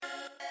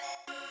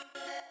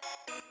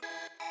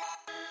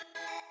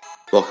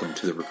Welcome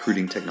to the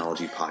Recruiting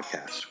Technology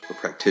Podcast, where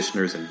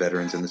practitioners and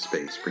veterans in the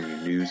space bring you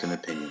news and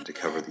opinion to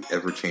cover the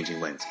ever-changing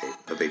landscape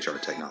of HR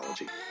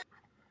technology.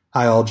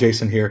 Hi all,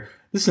 Jason here.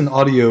 This is an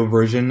audio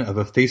version of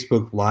a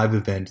Facebook Live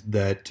event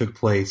that took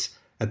place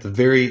at the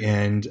very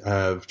end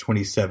of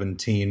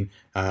 2017.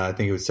 I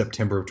think it was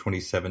September of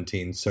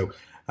 2017. So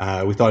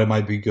we thought it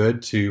might be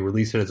good to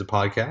release it as a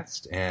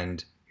podcast,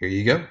 and here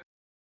you go.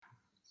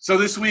 So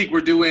this week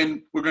we're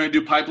going to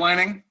do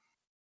pipelining.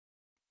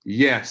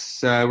 Yes,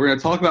 we're going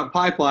to talk about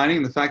pipelining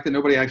and the fact that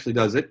nobody actually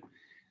does it,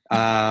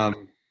 and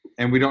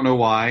we don't know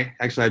why.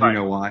 Actually, I do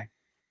know why.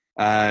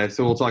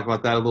 So we'll talk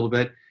about that a little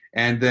bit.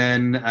 And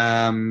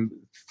then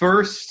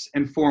first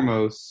and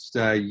foremost,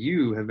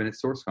 you have been at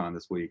SourceCon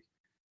this week.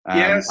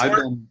 Yes,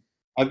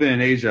 I've been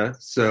in Asia,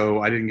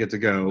 so I didn't get to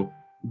go.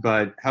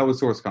 But how was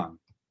SourceCon?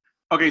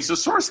 Okay, so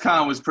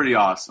SourceCon was pretty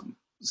awesome.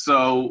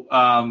 So,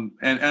 and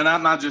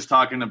I'm not just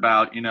talking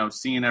about,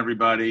 seeing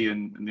everybody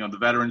and the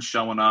veterans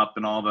showing up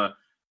and all the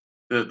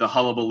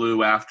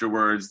hullabaloo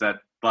afterwards that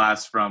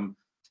lasts from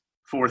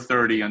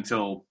 4:30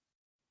 until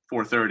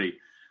 4:30.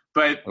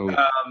 But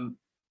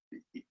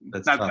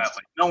not that late.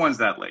 No one's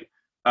that late.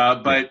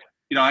 But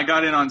I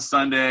got in on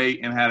Sunday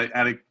and had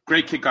a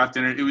great kickoff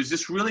dinner. It was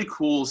just really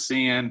cool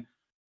seeing,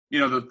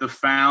 the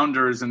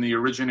founders and the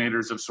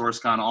originators of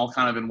SourceCon all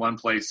kind of in one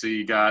place. So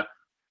you got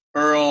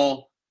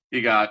Earl,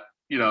 you got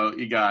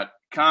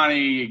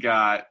Connie, you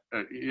got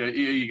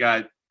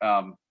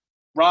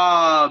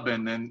Rob,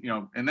 and then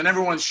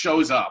everyone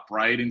shows up,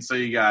 right? And so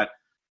you got,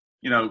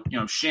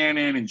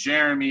 Shannon and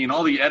Jeremy and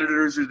all the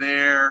editors are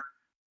there.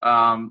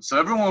 So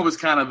everyone was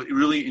kind of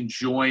really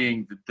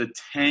enjoying the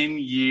 10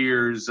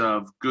 years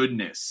of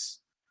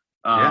goodness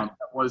that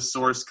was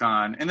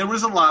SourceCon. And there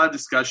was a lot of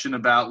discussion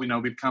about,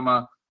 we've come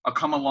a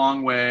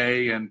long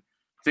way and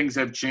things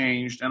have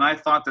changed. And I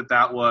thought that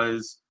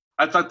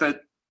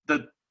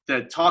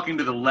talking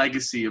to the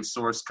legacy of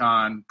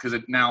SourceCon, because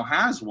it now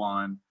has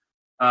one,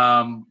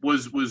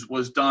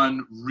 was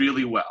done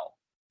really well.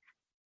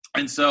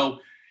 And so,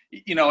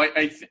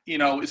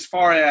 as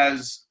far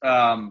as,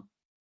 the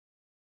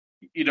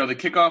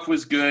kickoff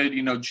was good.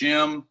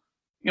 Jim,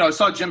 I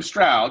saw Jim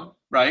Stroud,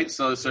 right?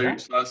 So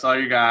I saw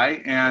your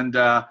guy, and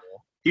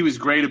he was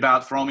great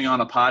about throwing me on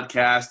a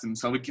podcast. And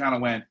so we kind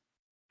of went,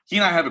 he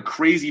and I have a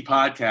crazy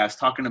podcast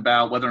talking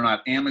about whether or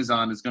not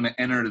Amazon is going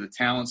to enter the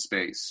talent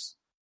space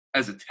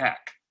as a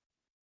tech.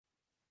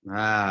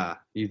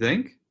 You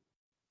think?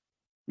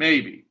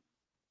 Maybe.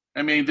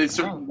 I mean,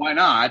 why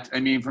not?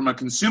 I mean, from a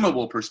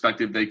consumable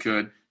perspective, they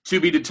could. To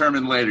be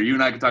determined later. You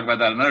and I can talk about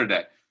that another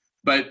day.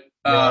 But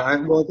I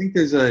think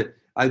there's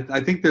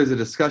a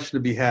discussion to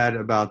be had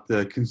about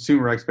the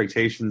consumer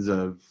expectations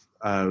of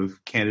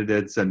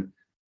candidates and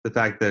the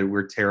fact that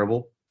we're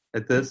terrible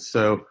at this.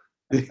 So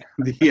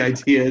the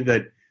idea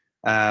that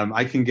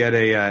I can get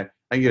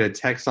a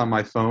text on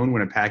my phone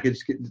when a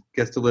package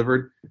gets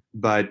delivered,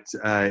 but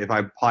if I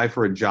apply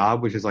for a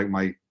job, which is like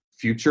my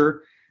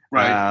future,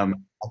 right, I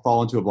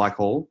fall into a black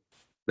hole.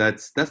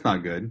 That's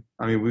not good.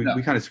 I mean,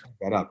 we kind of screwed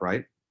that up,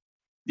 right?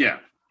 Yeah.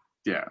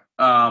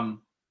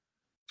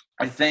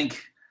 I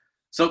think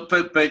so,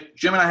 but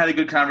Jim and I had a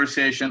good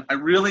conversation. I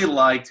really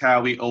liked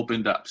how we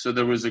opened up. So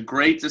there was a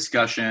great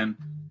discussion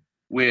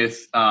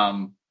with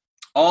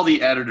all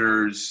the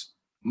editors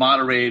of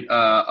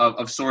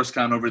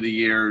SourceCon over the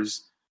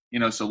years.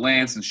 So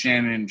Lance and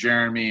Shannon and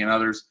Jeremy and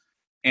others,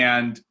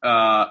 and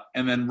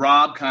then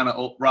Rob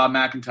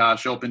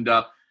McIntosh opened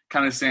up,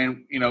 kind of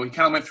saying, he kind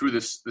of went through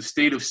the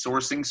state of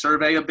sourcing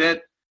survey a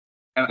bit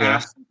and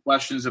asked some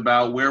questions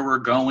about where we're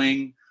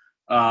going.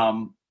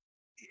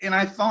 And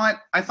I thought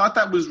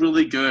that was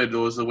really good. It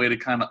was a way to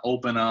kind of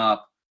open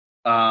up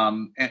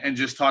and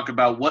just talk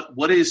about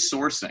what is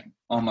sourcing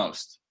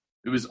almost.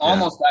 It was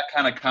almost that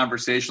kind of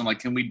conversation, like,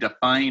 can we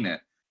define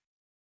it?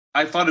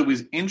 I thought it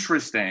was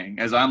interesting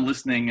as I'm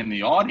listening in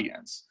the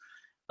audience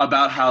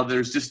about how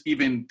there's just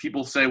even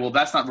people say, well,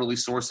 that's not really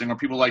sourcing, or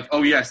people like,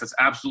 oh, yes, that's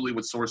absolutely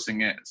what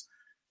sourcing is.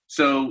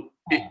 So,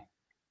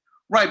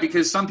 right,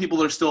 because some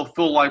people are still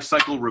full life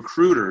cycle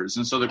recruiters.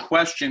 And so the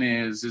question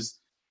is,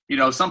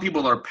 some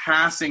people are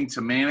passing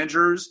to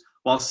managers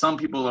while some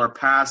people are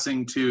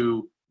passing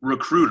to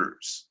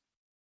recruiters.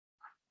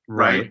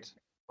 Right.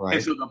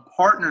 And so the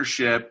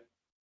partnership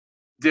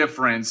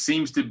difference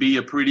seems to be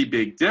a pretty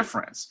big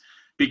difference,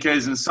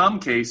 because in some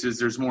cases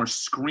there's more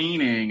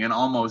screening and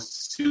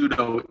almost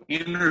pseudo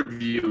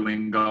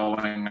interviewing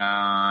going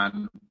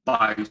on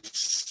by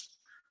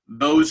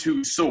those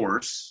who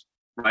source,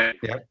 right?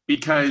 Yeah.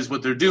 Because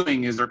what they're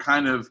doing is they're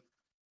kind of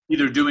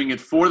either doing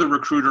it for the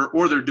recruiter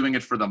or they're doing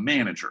it for the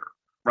manager,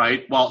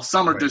 right? While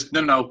some are just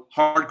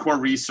hardcore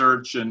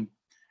research and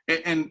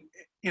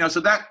so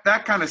that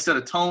kind of set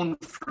a tone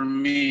for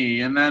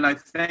me. And then I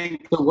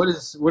think what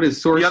is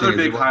sourcing? The other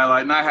big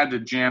highlight, and I had to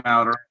jam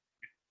out.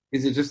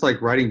 Is it just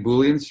like writing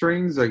Boolean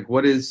strings? Like,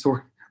 what is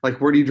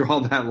like, where do you draw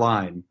that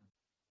line?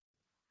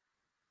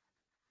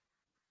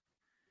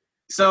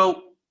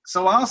 So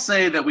I'll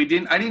say that I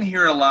didn't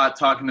hear a lot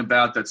talking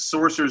about that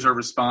sourcers are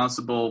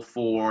responsible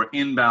for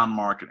inbound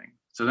marketing.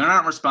 So they're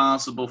not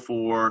responsible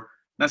for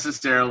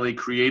necessarily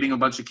creating a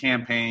bunch of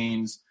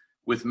campaigns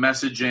with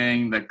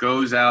messaging that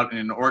goes out in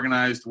an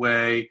organized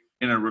way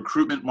in a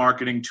recruitment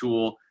marketing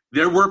tool.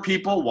 There were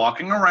people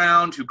walking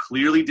around who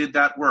clearly did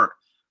that work,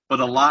 but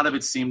a lot of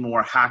it seemed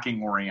more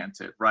hacking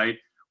oriented, right?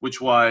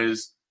 Which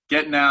was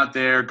getting out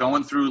there,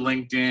 going through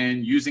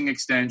LinkedIn, using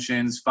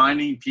extensions,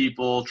 finding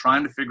people,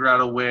 trying to figure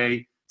out a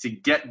way to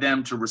get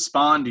them to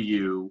respond to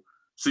you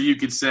so you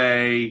could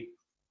say,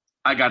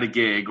 I got a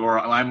gig, or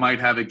I might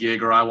have a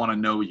gig, or I want to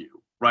know you,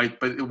 right?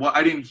 But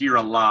I didn't hear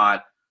a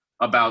lot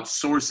about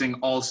sourcing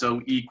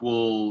also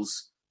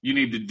equals you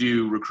need to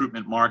do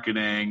recruitment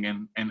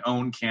marketing and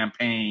own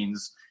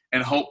campaigns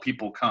and hope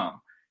people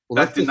come.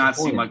 Well, that did not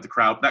seem like the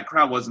crowd. That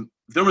crowd wasn't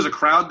 – if there was a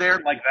crowd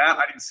there like that,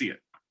 I didn't see it.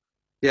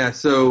 Yeah,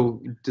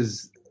 so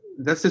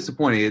that's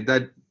disappointing.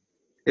 That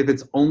if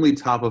it's only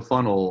top of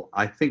funnel,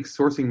 I think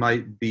sourcing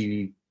might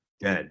be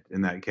dead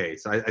in that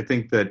case. I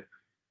think that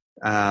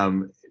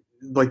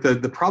like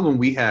the problem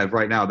we have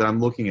right now that I'm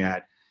looking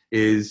at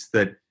is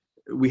that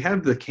we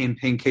have the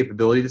campaign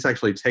capability. This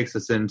actually takes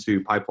us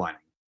into pipelining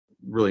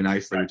really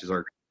nicely, right, which is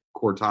our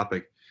core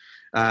topic.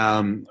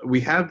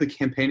 We have the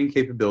campaigning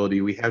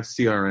capability. We have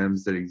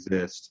CRMs that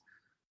exist,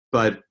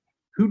 but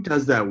who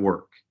does that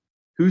work?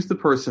 Who's the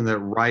person that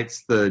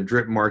writes the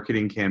drip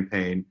marketing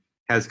campaign,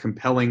 has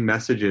compelling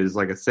messages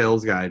like a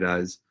sales guy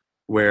does,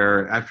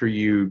 where after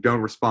you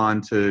don't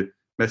respond to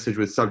message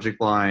with subject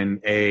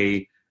line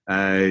A,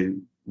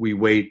 we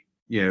wait,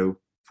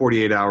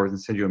 48 hours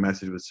and send you a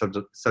message with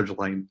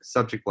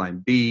subject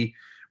line B.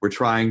 We're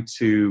trying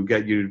to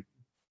get you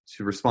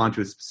to respond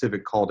to a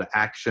specific call to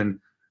action,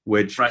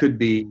 which could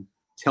be,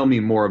 tell me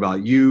more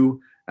about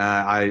you.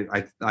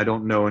 I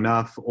don't know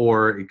enough,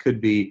 or it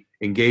could be,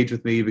 engage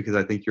with me because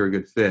I think you're a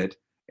good fit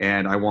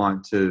and I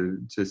want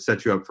to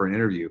set you up for an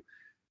interview.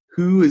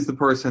 Who is the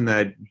person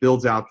that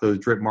builds out those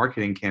drip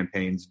marketing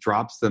campaigns,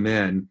 drops them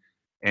in,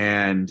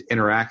 and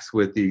interacts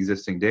with the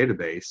existing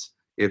database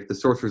if the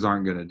sourcers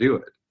aren't going to do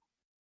it?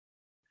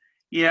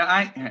 Yeah,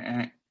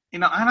 I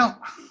don't,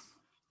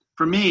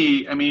 for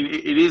me, I mean,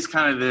 it is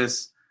kind of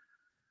this,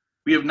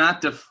 we have not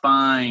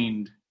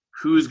defined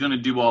who's going to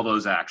do all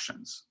those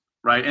actions,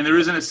 right? And there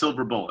isn't a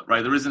silver bullet,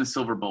 right? There isn't a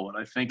silver bullet.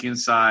 I think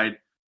inside,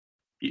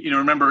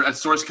 remember at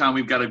SourceCon,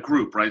 we've got a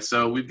group, right?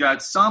 So we've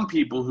got some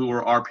people who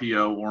are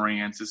RPO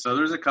oriented. So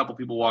there's a couple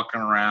people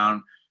walking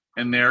around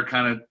and they're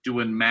kind of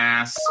doing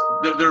mass.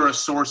 They're a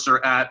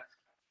sourcer at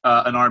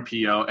an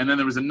RPO. And then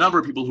there was a number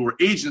of people who were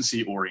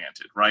agency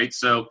oriented, right?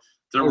 So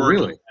they're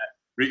working.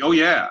 Really? Oh,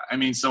 yeah. I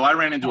mean, so I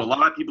ran into a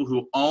lot of people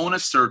who own a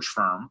search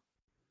firm,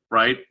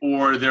 right?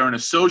 Or they're an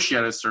associate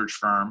at a search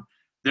firm.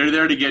 They're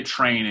there to get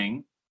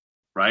training,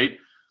 right?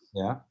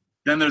 Yeah.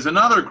 Then there's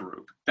another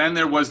group. Then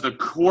there was the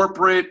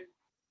corporate,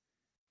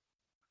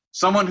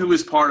 someone who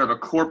is part of a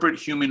corporate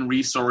human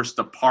resource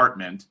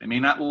department. They may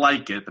not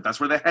like it, but that's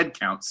where the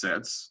headcount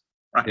sits,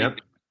 right? Yep.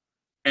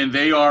 And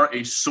they are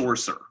a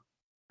sourcer,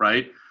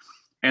 right?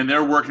 And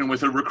they're working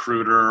with a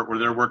recruiter or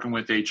they're working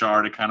with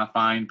HR to kind of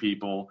find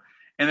people.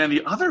 And then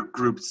the other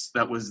groups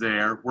that was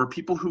there were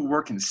people who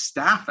work in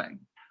staffing.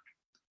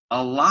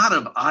 A lot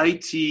of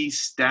IT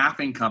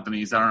staffing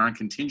companies that are on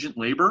contingent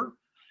labor,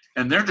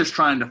 and they're just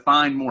trying to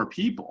find more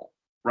people,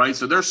 right?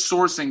 So they're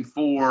sourcing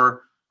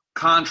for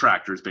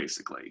contractors,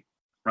 basically,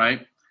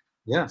 right?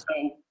 Yeah.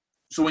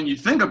 So when you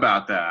think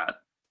about that,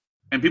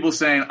 and people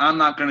saying, I'm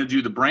not going to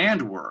do the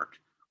brand work,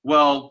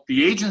 well,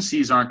 the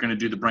agencies aren't going to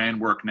do the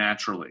brand work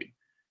naturally.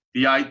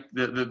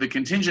 The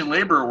contingent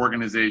labor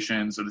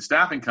organizations or the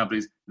staffing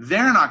companies,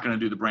 they're not going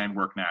to do the brand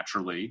work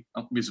naturally.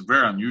 It's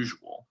very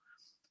unusual.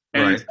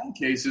 And right. In some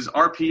cases,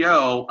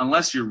 RPO,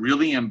 unless you're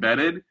really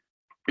embedded,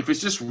 if it's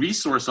just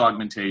resource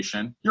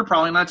augmentation, you're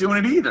probably not doing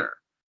it either.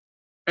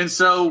 And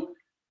so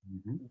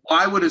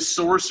why would a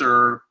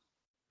sourcer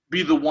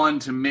be the one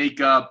to make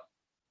up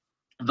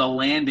the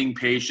landing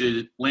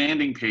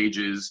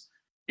pages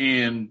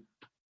in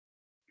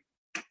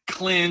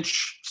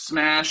Clinch,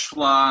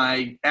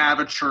 Smashfly,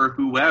 Avature,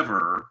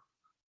 whoever,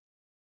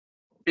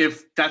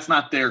 if that's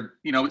not their,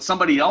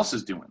 somebody else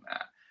is doing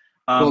that.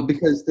 Well,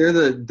 because they're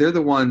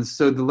the ones.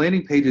 So the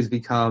landing pages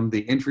become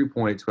the entry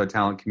point to a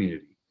talent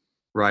community,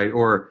 right?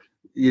 Or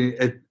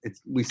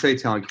we say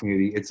talent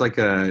community. It's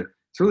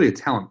really a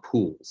talent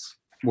pools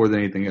more than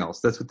anything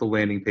else. That's what the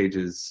landing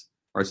pages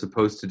are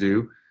supposed to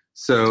do.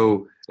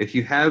 So if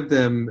you have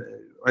them,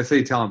 I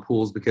say talent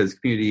pools because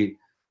community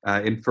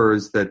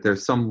infers that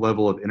there's some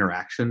level of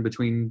interaction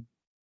between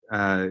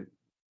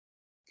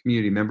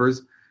community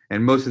members.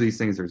 And most of these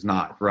things there's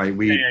not, right?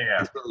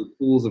 It's really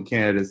pools of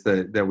candidates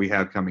that we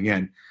have coming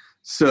in.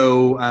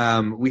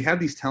 So we have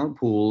these talent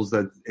pools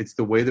that it's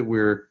the way that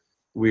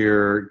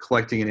we're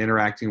collecting and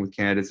interacting with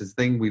candidates. It's a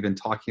thing we've been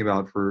talking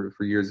about for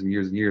years and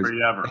years and years.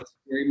 That's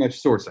very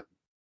much sourcing,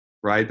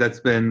 right? That's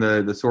been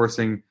the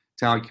sourcing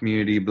talent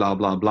community, blah,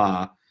 blah,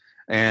 blah.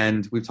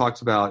 And we've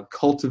talked about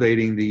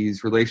cultivating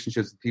these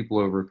relationships with people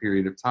over a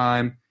period of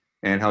time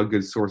and how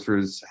good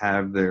sourcers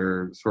have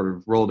their sort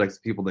of Rolodex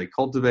of people they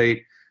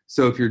cultivate.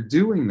 So if you're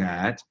doing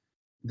that,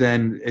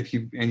 then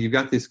you've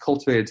got this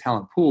cultivated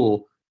talent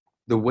pool,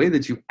 the way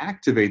that you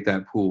activate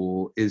that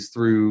pool is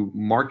through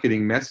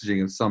marketing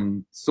messaging of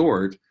some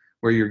sort,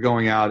 where you're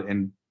going out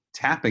and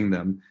tapping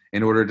them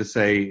in order to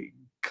say,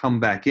 come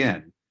back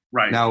in.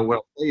 Right. Now, what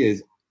I'll say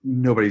is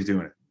nobody's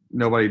doing it.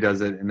 Nobody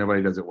does it, and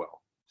nobody does it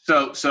well.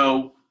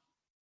 So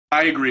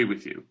I agree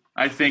with you.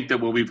 I think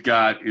that what we've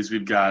got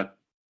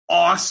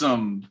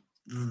awesome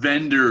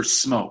vendor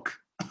smoke.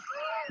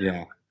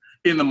 Yeah.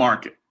 In the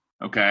market.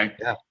 Okay.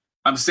 Yeah.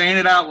 I'm saying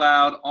it out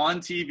loud on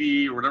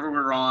TV or whatever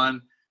we're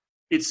on.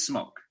 It's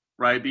smoke,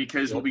 right?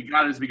 Because what we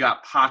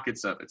got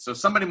pockets of it. So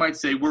somebody might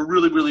say, we're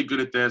really, really good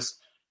at this.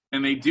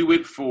 And they do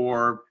it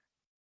for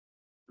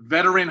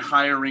veteran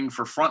hiring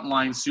for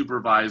frontline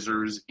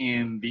supervisors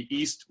in the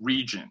East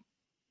region,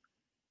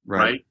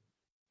 right?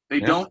 They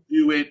don't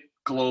do it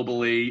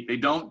globally. They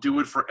don't do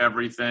it for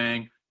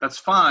everything. That's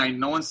fine.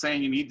 No one's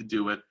saying you need to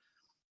do it.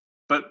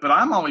 But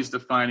I'm always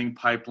defining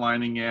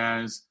pipelining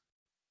as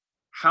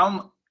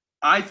how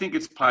I think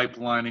it's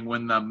pipelining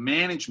when the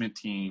management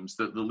teams,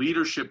 the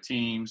leadership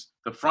teams,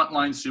 the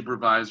frontline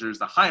supervisors,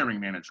 the hiring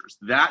managers,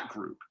 that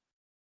group,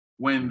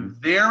 when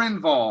they're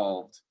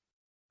involved,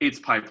 it's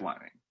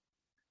pipelining.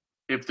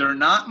 If they're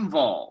not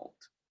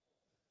involved,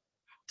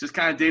 just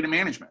kind of data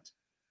management.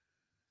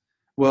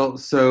 Well,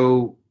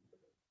 so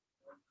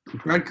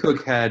Brad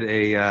Cook had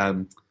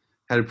a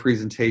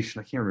presentation.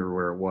 I can't remember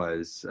where it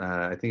was.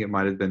 I think it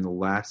might have been the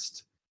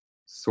last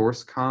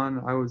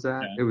SourceCon I was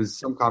at. It was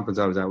some conference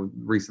I was at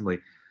recently,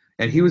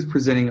 and he was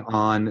presenting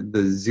on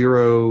the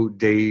 0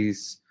 day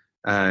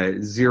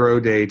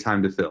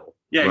time to fill.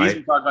 Yeah, right? He's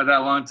been talking about that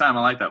a long time.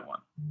 I like that one.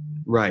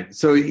 Right.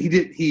 So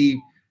he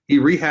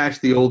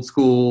rehashed the old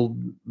school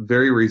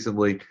very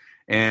recently,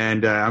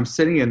 and I'm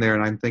sitting in there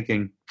and I'm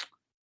thinking,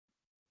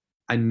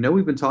 I know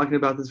we've been talking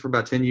about this for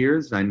about 10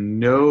 years, and I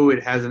know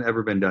it hasn't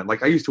ever been done.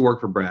 Like, I used to work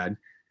for Brad,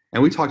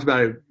 and we talked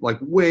about it like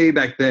way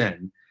back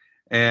then.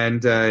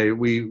 And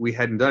we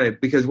hadn't done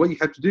it because what you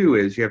have to do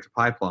is you have to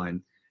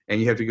pipeline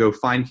and you have to go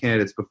find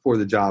candidates before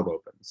the job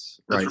opens.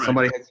 Right?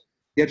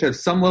 You have to have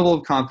some level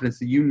of confidence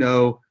that you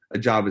know a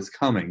job is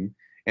coming.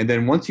 And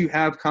then once you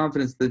have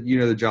confidence that you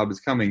know the job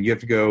is coming, you have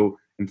to go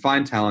and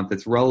find talent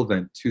that's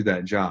relevant to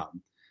that job.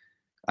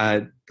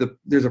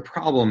 There's a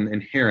problem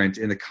inherent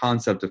in the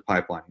concept of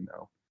pipelining,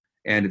 though.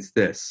 And it's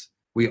this.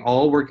 We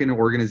all work in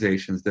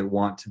organizations that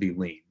want to be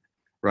lean.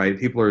 Right,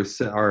 people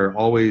are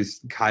always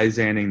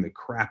Kaizening the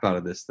crap out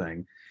of this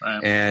thing,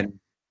 right. And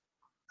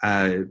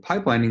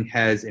pipelining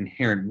has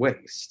inherent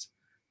waste.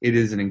 It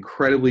is an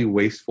incredibly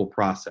wasteful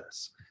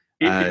process.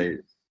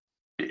 And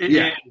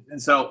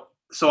so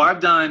I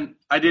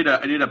did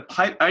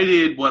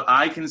what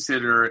I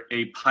consider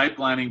a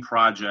pipelining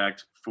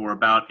project for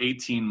about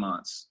 18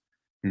 months,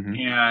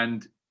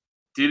 and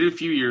did it a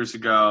few years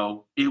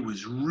ago. It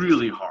was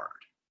really hard.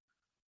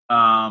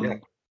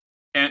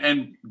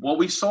 And what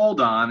we sold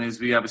on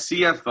is we have a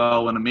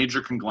CFO and a major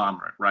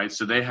conglomerate, right?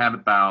 So they had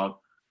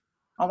about,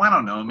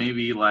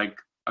 maybe like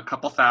a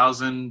couple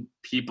thousand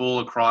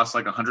people across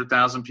like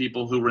 100,000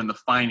 people who were in the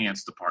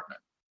finance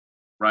department,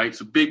 right?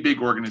 So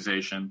big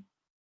organization.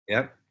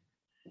 Yep.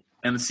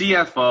 And the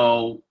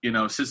CFO,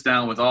 sits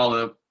down with all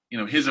the,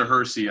 his or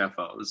her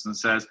CFOs and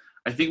says,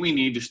 I think we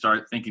need to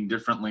start thinking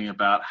differently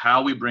about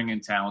how we bring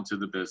in talent to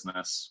the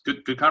business.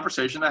 Good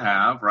conversation to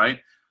have, right?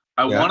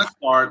 I want to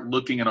start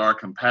looking at our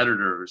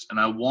competitors, and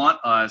I want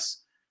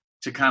us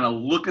to kind of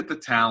look at the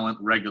talent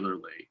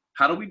regularly.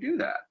 How do we do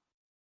that?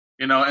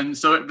 And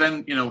so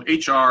then,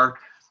 HR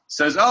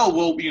says, oh,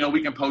 well,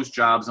 we can post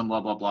jobs and blah,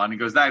 blah, blah. And he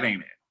goes, that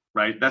ain't it,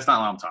 right? That's not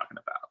what I'm talking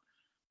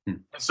about.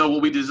 So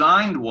what we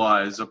designed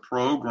was a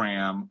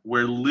program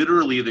where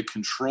literally the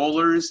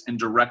controllers and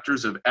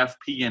directors of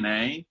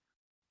FP&A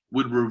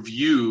would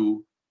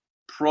review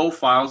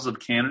profiles of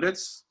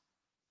candidates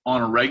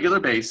on a regular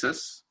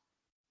basis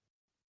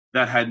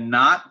that had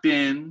not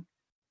been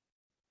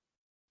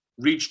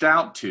reached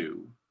out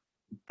to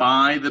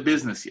by the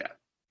business yet,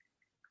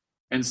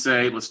 and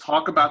say, let's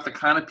talk about the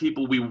kind of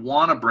people we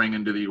want to bring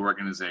into the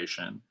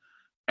organization.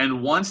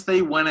 And once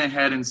they went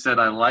ahead and said,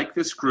 I like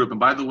this group, and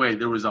by the way,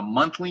 there was a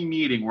monthly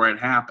meeting where it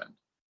happened.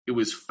 It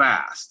was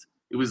fast.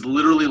 It was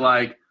literally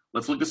like,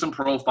 let's look at some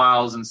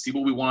profiles and see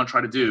what we want to try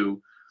to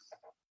do.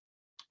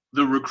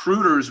 The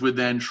recruiters would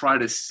then try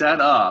to set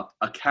up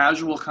a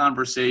casual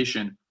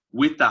conversation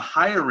with the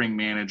hiring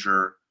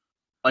manager,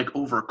 like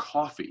over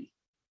coffee,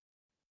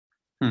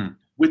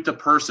 with the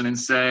person, and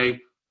say,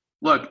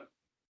 look,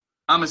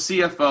 I'm a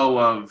CFO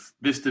of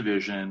this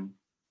division.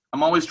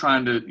 I'm always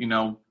trying to,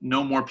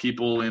 know more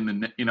people in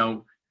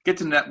the, get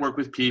to network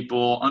with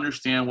people,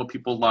 understand what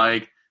people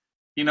like.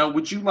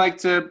 Would you like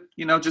to,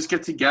 just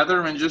get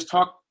together and just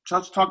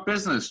talk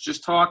business,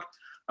 just talk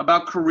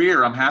about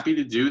career? I'm happy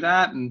to do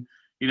that. And,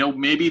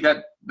 maybe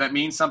that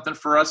means something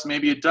for us.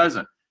 Maybe it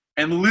doesn't.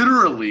 And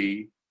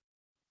literally,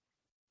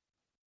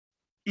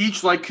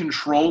 each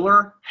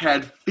controller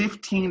had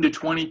 15 to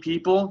 20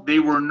 people they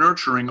were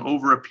nurturing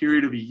over a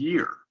period of a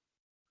year.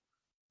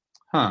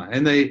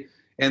 And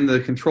the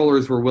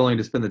controllers were willing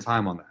to spend the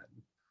time on that.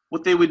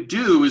 What they would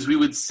do is we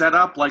would set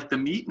up the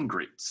meet and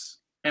greets,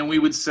 And we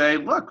would say,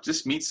 look,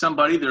 just meet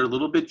somebody. They're a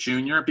little bit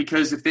junior,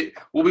 because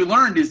what we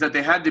learned is that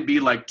they had to be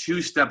like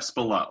 2 steps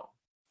below,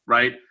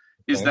 right?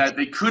 Is that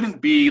they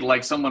couldn't be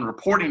like someone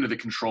reporting to the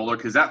controller,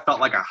 because that felt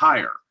like a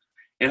hire.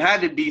 It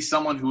had to be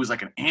someone who was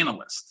like an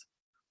analyst.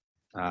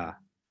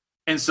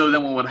 And so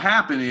then what would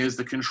happen is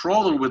the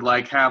controller would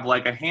like have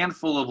like a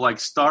handful of like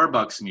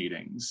Starbucks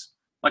meetings,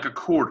 like a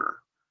quarter.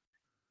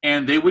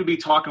 And they would be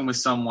talking with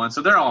someone.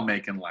 So they're all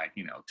making like,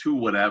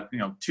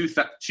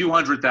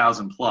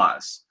 200,000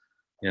 plus.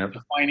 Yep.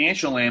 The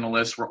financial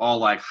analysts were all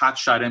like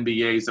hotshot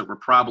MBAs that were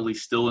probably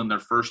still in their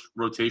first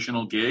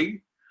rotational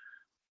gig.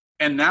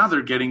 And now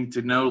they're getting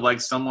to know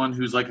like someone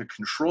who's like a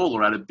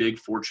controller at a big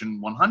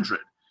Fortune 100.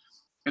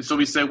 And so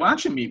we say, why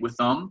don't you meet with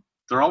them?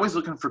 They're always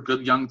looking for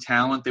good young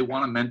talent. They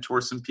want to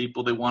mentor some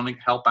people. They want to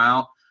help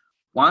out.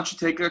 Why don't you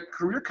take a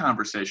career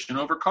conversation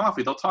over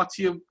coffee? They'll talk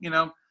to you,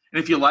 and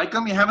if you like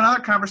them, you have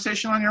another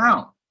conversation on your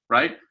own,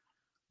 right?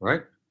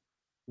 Right.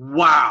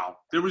 Wow.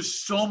 There was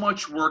so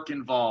much work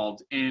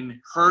involved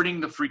in herding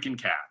the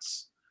freaking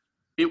cats.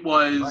 It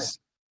was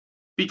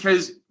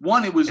because,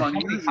 one, it was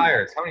unusual. How many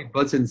hires? How many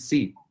butts in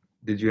seat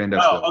did you end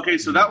up with? Okay.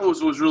 So that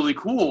was really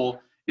cool,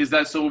 is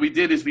that so what we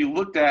did is we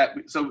looked at,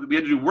 so we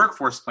had to do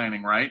workforce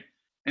planning, right?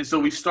 And so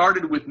we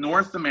started with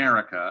North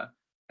America,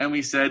 and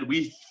we said,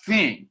 we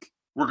think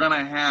we're going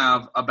to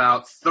have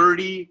about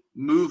 30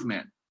 moves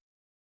in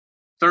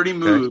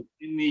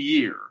the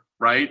year,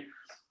 right?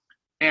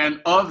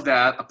 And of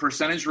that, a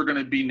percentage were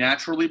going to be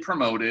naturally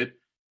promoted,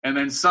 and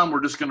then some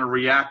were just going to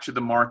react to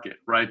the market,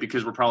 right?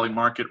 Because we're probably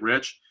market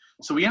rich.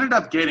 So we ended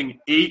up getting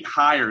 8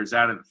 hires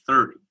out of the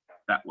 30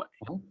 that way.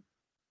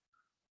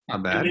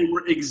 Not bad.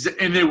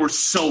 And they were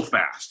so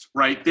fast,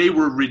 right? They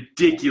were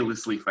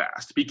ridiculously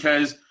fast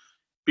because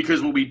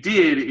what we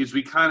did is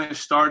we kind of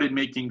started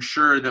making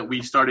sure that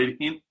we started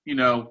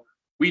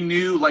we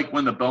knew like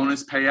when the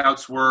bonus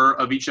payouts were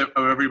of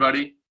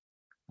everybody,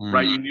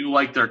 right? You knew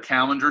like their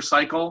calendar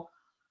cycle.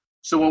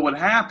 So what would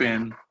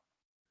happen,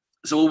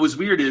 so what was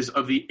weird is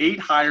of the 8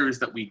 hires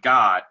that we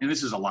got, and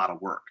this is a lot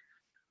of work,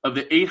 of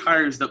the 8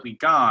 hires that we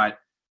got,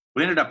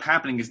 what ended up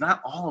happening is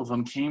not all of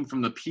them came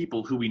from the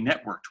people who we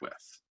networked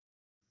with.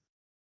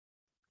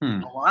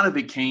 A lot of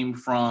it came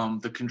from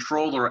the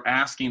controller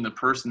asking the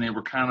person they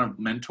were kind of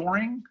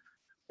mentoring.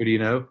 Who do you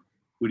know?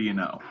 Who do you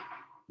know?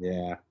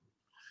 Yeah.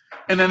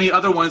 And then the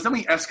other ones, then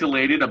we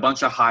escalated a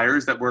bunch of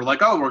hires that were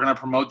like, oh, we're going to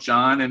promote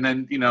John. And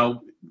then,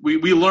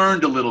 we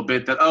learned a little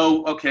bit that,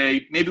 oh,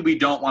 okay, maybe we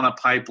don't want a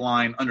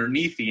pipeline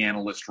underneath the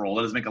analyst role.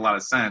 That doesn't make a lot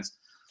of sense.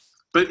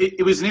 But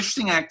it was an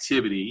interesting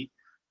activity.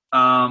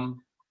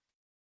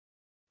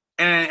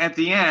 And at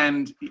the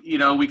end,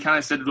 we kind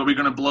of said, well, we're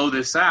going to blow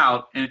this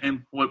out.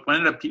 And what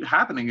ended up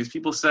happening is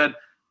people said,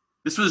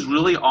 this was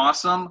really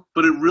awesome,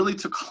 but it really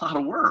took a lot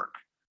of work.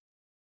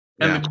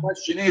 And the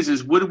question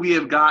is would we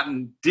have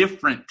gotten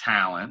different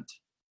talent?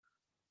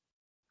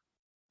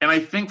 And I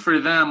think for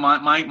them,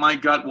 my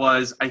gut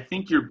was, I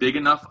think you're big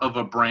enough of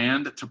a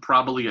brand to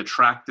probably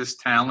attract this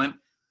talent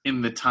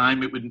in the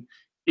time it would,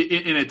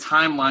 in a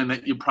timeline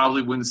that you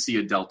probably wouldn't see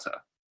a delta.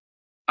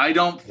 I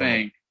don't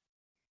think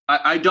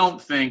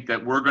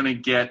that we're going to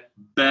get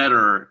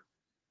better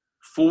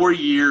 4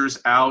 years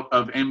out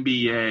of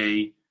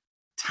MBA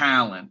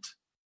talent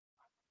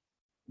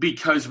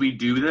because we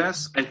do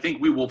this. I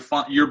think we will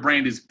find your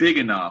brand is big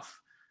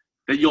enough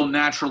that you'll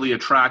naturally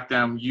attract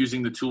them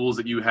using the tools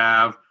that you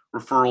have,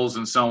 referrals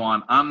and so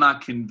on. I'm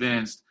not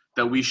convinced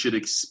that we should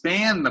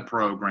expand the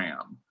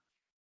program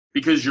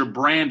because your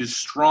brand is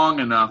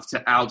strong enough to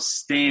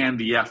outstand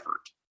the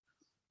effort.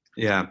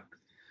 Yeah.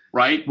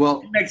 Right?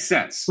 Well, it makes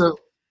sense. So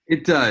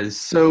it does.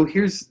 So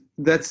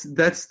that's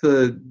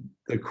the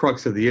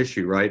crux of the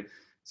issue, right?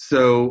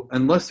 So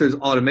unless there's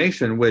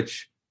automation,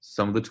 which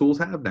some of the tools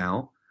have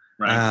now,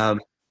 right.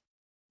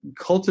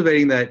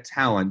 Cultivating that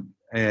talent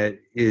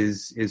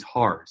is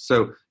hard.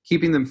 So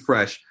keeping them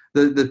fresh.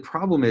 The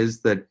problem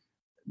is that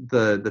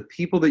the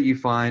people that you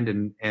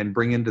find and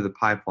bring into the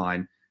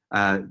pipeline,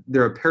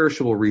 they're a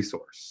perishable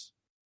resource,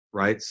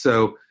 right?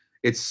 So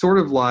it's sort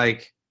of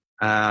like,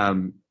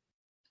 here's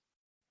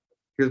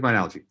my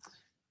analogy.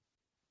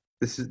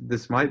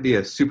 This might be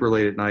a super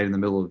late at night in the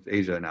middle of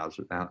Asia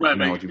analogy.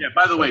 Right. Yeah.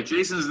 By the way,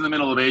 Jason's in the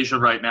middle of Asia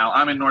right now.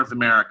 I'm in North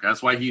America.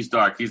 That's why he's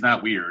dark. He's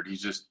not weird.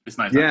 It's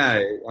nice.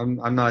 Yeah,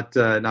 I'm not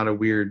a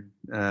weird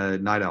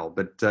night owl.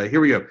 But here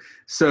we go.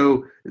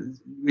 So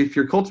if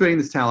you're cultivating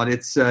this talent,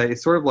 it's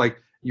sort of like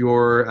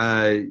you're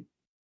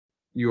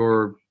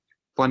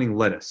funding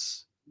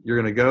lettuce. You're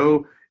going to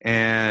go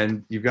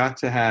and you've got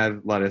to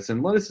have lettuce,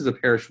 and lettuce is a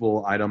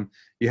perishable item.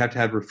 You have to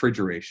have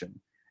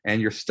refrigeration. And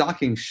you're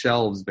stocking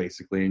shelves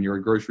basically, and you're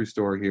a grocery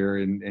store here,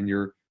 and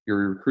you're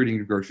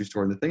recruiting a grocery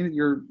store. And the thing that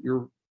you're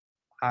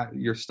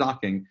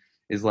stocking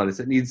is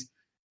lettuce. It needs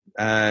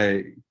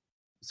some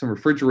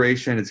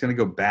refrigeration. It's going to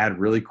go bad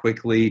really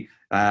quickly.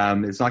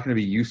 It's not going to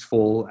be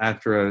useful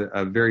after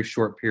a very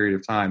short period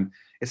of time.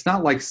 It's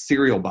not like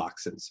cereal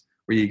boxes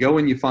where you go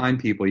and you find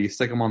people, you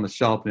stick them on the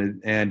shelf,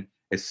 and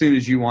as soon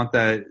as you want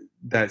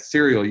that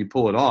cereal, you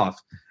pull it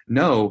off.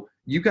 No,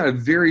 you've got a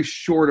very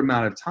short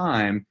amount of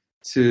time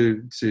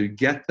to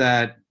get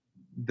that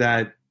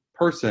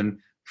person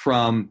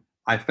from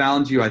I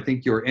found you, I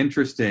think you're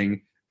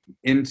interesting,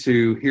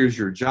 into here's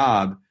your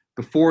job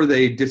before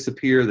they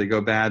disappear, they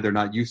go bad, they're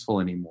not useful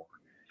anymore.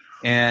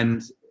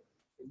 And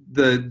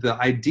the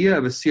idea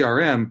of a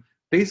CRM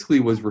basically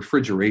was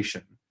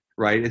refrigeration,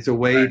 right? It's a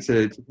way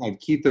to kind of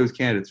keep those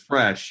candidates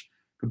fresh.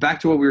 But back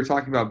to what we were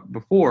talking about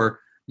before,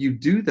 you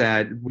do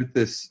that with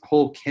this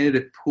whole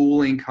candidate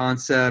pooling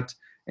concept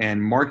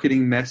and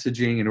marketing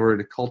messaging in order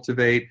to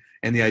cultivate,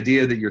 and the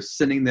idea that you're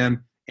sending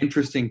them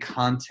interesting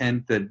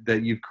content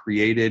that you've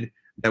created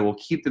that will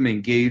keep them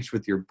engaged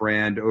with your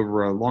brand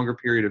over a longer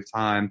period of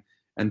time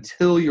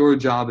until your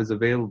job is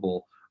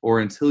available or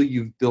until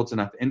you've built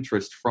enough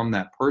interest from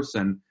that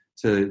person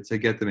to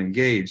get them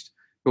engaged.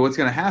 But what's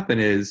going to happen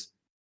is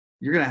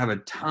you're going to have a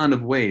ton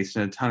of waste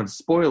and a ton of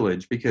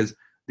spoilage because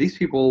these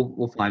people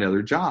will find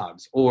other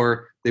jobs,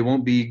 or they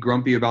won't be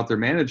grumpy about their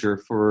manager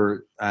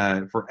for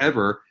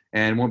forever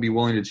and won't be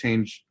willing to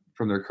change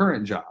from their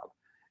current job.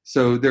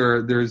 So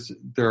there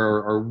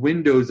are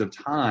windows of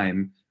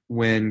time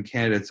when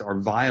candidates are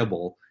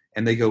viable,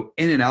 and they go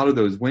in and out of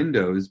those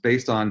windows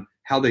based on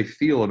how they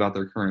feel about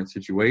their current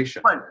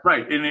situation.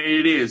 Right, and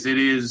it is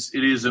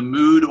a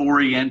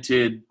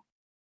mood-oriented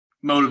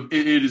motive.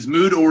 It is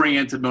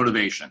mood-oriented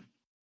motivation,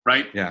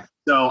 right? Yeah.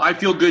 So I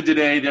feel good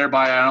today,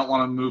 thereby I don't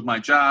want to move my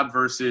job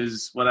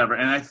versus whatever.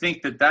 And I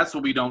think that's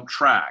what we don't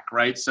track,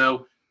 right?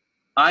 So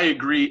I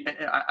agree.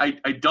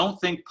 I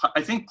think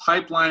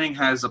pipelining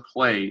has a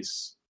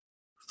place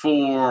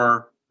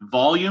for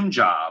volume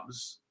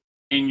jobs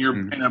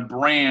in a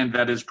brand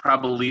that is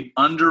probably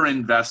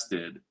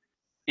underinvested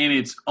in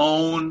its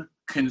own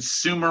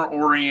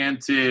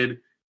consumer-oriented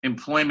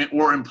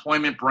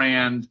employment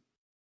brand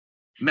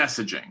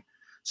messaging.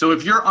 So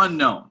if you're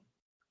unknown,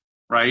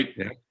 right?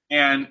 Yeah.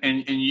 And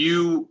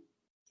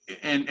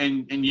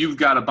you've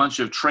got a bunch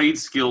of trade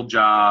skill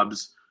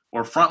jobs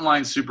or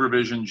frontline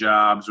supervision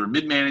jobs or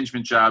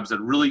mid-management jobs that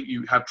really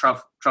you have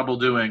trouble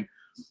doing,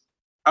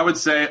 I would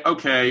say,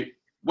 okay,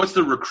 what's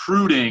the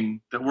recruiting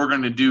that we're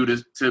going to do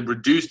to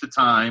reduce the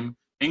time,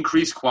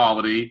 increase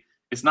quality?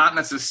 It's not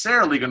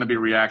necessarily going to be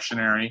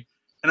reactionary.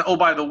 And oh,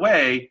 by the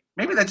way,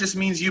 maybe that just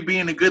means you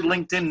being a good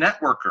LinkedIn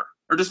networker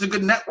or just a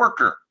good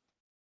networker.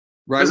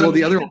 Right. Well,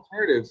 the other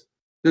alternative,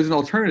 there's an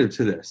alternative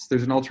to this.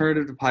 There's an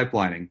alternative to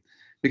pipelining,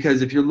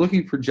 because if you're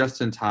looking for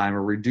just in time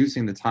or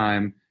reducing the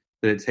time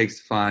that it takes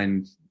to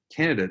find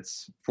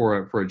candidates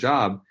for a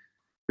job,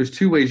 there's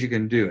two ways you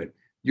can do it.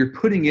 You're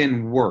putting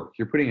in work.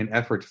 You're putting in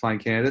effort to find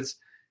candidates.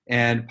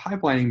 And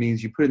pipelining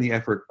means you put in the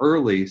effort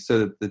early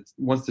so that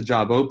once the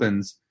job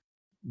opens,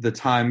 the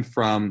time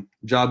from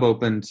job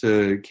open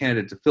to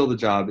candidate to fill the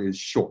job is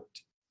short,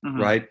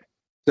 right?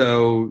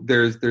 So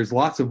there's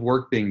lots of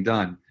work being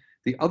done.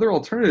 The other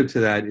alternative to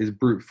that is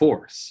brute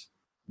force.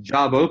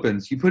 Job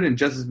opens, you put in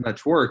just as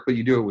much work, but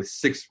you do it with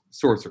 6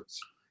 sourcers.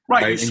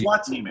 Right, you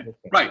SWAT team it.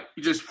 Right,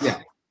 you just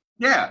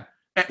yeah.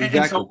 Exactly.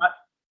 And so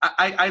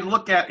I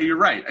look at, you're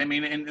right. I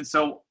mean, and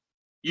so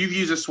you've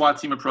used a SWAT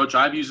team approach.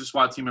 I've used a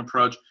SWAT team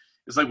approach.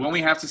 It's like when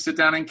we have to sit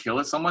down and kill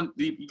it,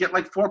 you get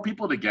like 4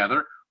 people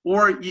together,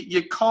 or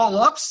you call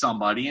up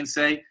somebody and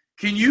say,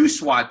 can you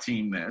SWAT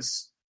team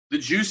this? The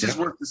juice is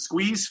worth the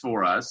squeeze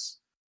for us.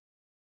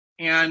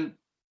 And,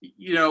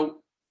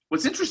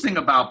 what's interesting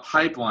about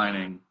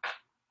pipelining,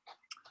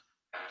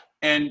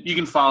 and you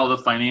can follow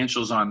the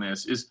financials on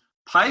this, is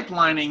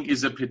pipelining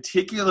is a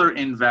particular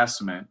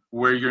investment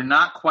where you're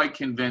not quite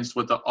convinced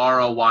what the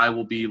ROI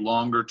will be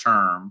longer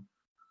term,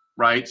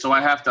 right? So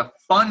I have to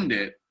fund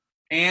it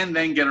and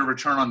then get a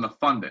return on the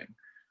funding.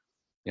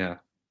 Yeah.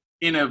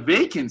 In a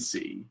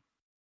vacancy,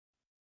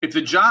 if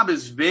the job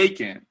is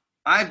vacant,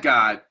 I've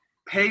got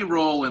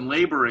payroll and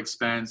labor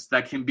expense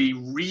that can be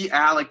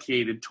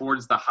reallocated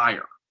towards the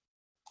hire.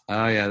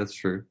 Oh, yeah, that's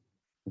true.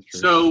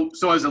 So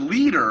as a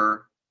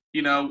leader,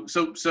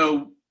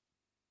 so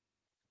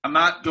I'm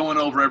not going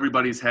over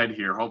everybody's head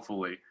here,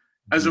 hopefully.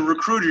 As a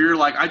recruiter, you're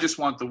like, I just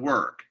want the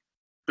work.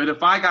 But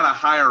if I got to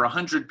hire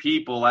 100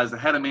 people as the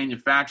head of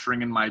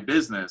manufacturing in my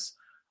business,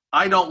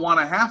 I don't want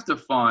to have to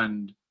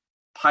fund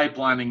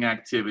pipelining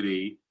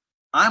activity.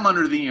 I'm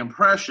under the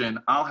impression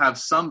I'll have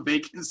some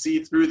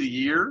vacancy through the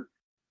year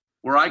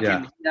where I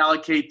can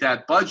allocate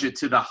that budget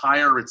to the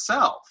hire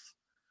itself.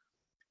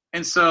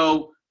 And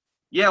so,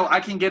 I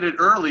can get it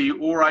early,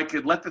 or I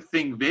could let the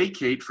thing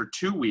vacate for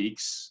 2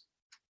 weeks,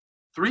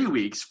 3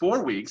 weeks,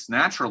 4 weeks,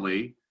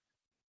 naturally,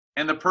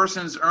 and the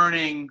person's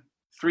earning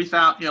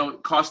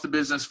 $3,000, cost of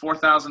business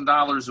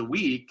 $4,000 a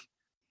week.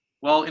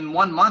 Well, in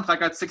 1 month, I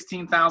got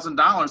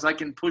 $16,000 I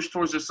can push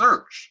towards a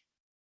search.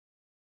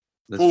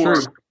 That's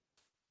true.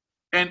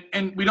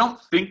 And we don't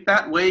think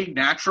that way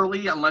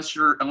naturally unless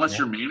you're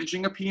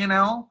managing a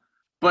P&L.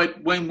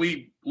 But when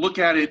we look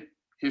at it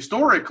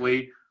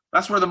historically,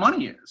 that's where the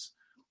money is.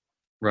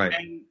 Right.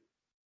 And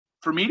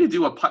for me to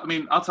do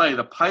I'll tell you,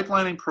 the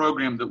pipelining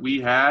program that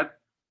we had,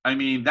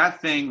 that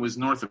thing was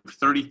north of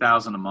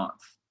 $30,000 a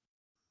month.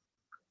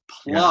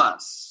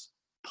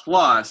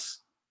 Plus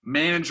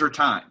manager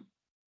time.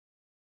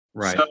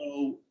 Right.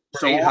 So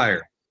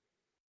hire.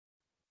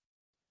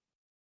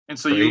 And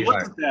so For you 8 look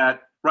hires. at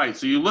that, right?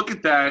 So you look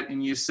at that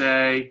and you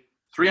say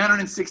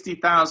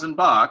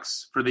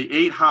 $360,000 for the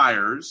 8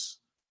 hires,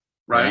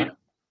 right? Yeah.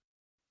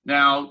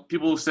 Now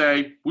people will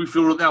say we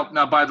feel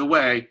now. By the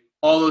way,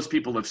 all those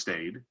people have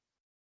stayed,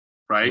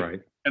 right?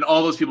 Right. And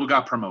all those people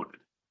got promoted.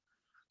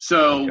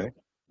 So Okay.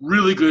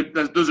 really good.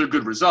 Those are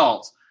good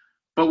results.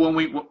 But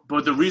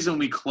but the reason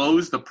we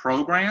closed the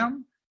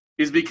program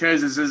is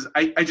because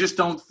I just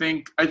don't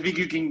think. I think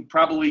you can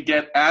probably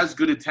get as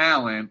good a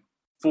talent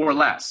for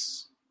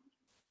less.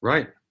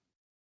 Right.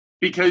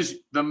 Because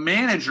the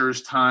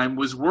manager's time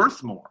was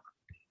worth more.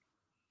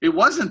 It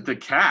wasn't the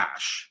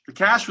cash. The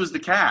cash was the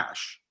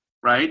cash,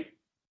 right?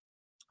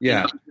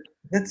 Yeah.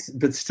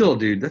 But still,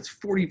 dude, that's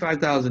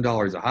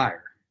 $45,000 a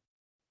hire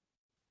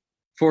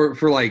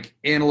for like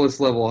analyst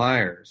level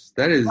hires.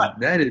 That's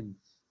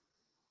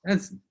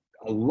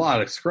a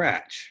lot of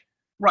scratch.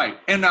 Right.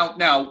 And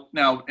now,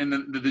 and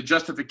the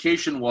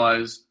justification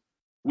was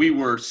we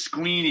were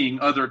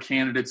screening other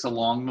candidates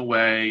along the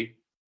way,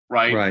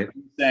 right? Right.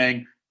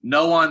 Saying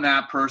no on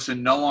that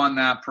person, no on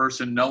that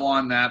person, no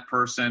on that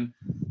person.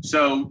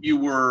 So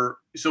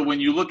when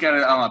you look at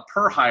it on a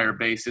per hire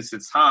basis,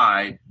 it's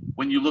high.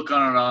 When you look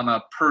on it on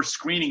a per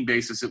screening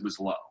basis, it was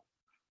low,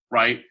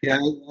 right? Yeah,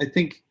 I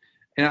think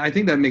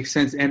that makes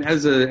sense. And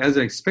as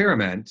an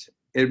experiment,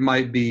 it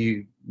might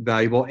be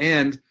valuable,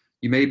 and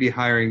you may be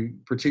hiring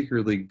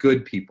particularly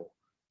good people.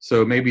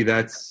 So maybe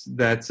that's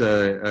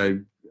a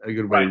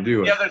good way to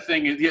do it. The other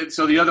thing is,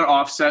 so the other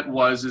offset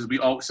is we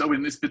also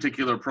in this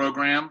particular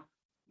program,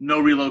 no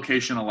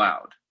relocation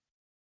allowed.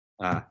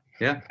 Yeah.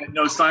 And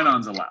no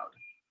sign-ons allowed.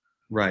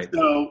 Right.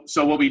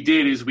 So what we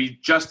did is we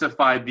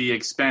justified the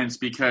expense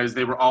because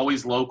they were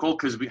always local.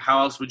 Because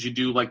how else would you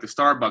do like the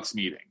Starbucks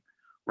meeting,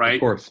 right?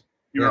 Of course.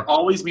 You were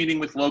always meeting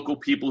with local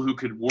people who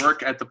could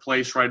work at the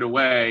place right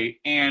away,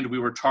 and we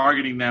were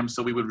targeting them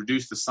so we would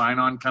reduce the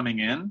sign-on coming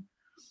in.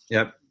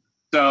 Yep.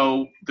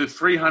 So the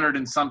 $300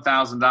 and some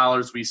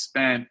 $1,000 we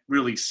spent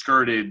really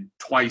skirted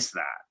twice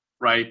that,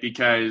 right?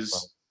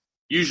 Because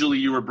usually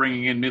you were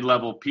bringing in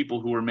mid-level people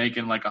who were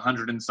making like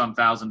 $100 and some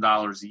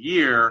 $1,000 a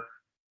year.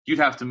 You'd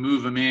have to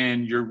move them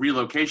in. Your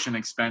relocation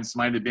expense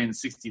might have been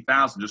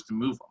 $60,000 just to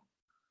move them.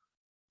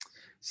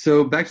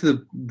 So back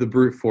to the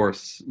brute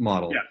force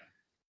model. Yeah.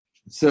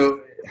 So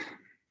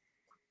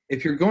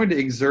if you're going to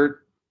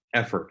exert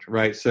effort,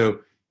 right? So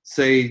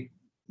say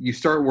you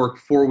start work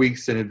 4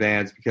 weeks in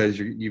advance because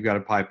you've got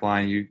a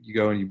pipeline. You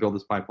go and you build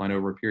this pipeline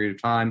over a period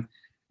of time,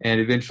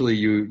 and eventually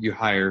you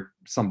hire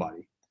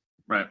somebody.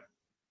 Right.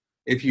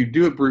 If you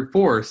do it brute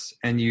force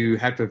and you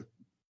have to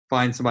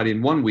find somebody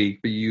in 1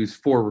 week, but you use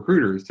 4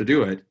 recruiters to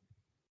do it,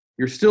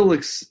 you're still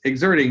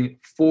exerting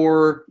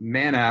 4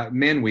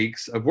 man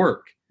weeks of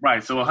work.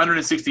 Right. So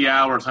 160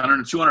 hours,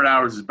 200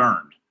 hours is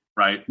burned.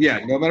 Right.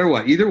 Yeah. No matter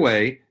what, either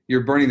way,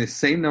 you're burning the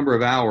same number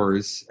of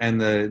hours and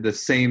the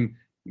same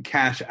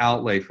cash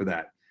outlay for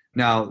that.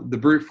 Now, the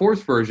brute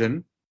force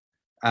version,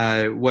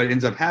 what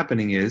ends up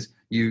happening is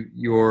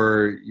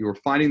you're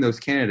finding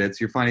those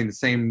candidates. You're finding the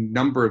same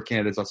number of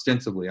candidates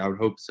ostensibly. I would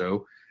hope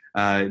so.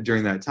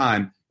 During that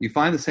time, you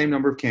find the same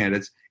number of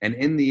candidates, and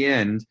in the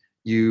end,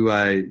 you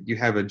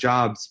have a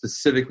job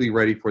specifically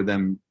ready for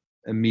them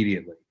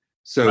immediately.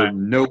 So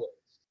right.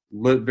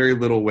 Very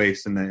little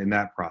waste in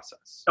that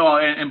process. Oh,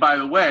 and by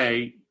the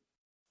way,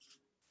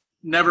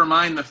 never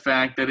mind the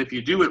fact that if you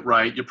do it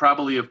right, you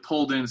probably have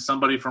pulled in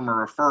somebody from a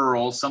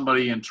referral,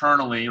 somebody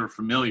internally or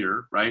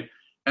familiar, right?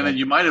 And then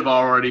you might have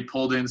already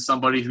pulled in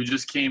somebody who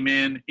just came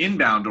in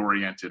inbound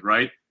oriented,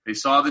 right? They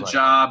saw the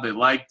job, they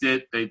liked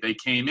it, they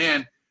came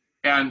in,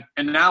 and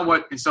now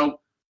what? And so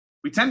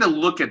we tend to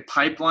look at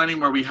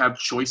pipelining where we have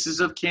choices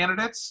of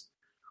candidates.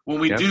 When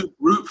we do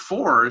brute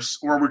force,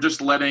 or we're just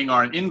letting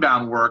our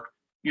inbound work,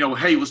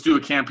 hey, let's do a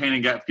campaign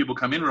and get people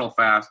come in real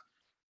fast.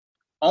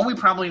 All we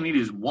probably need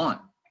is 1.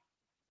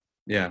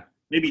 Yeah.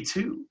 Maybe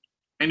 2.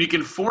 And you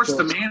can force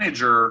the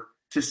manager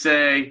to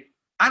say,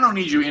 I don't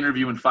need you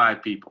interviewing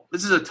 5 people.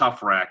 This is a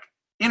tough rec.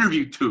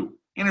 Interview 2.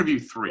 Interview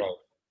 3.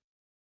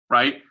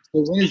 Right?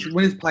 So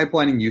when is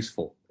pipelining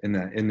useful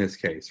in this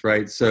case,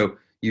 right? So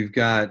you've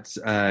got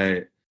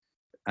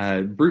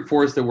brute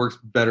force that works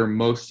better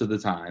most of the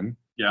time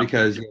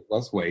because you have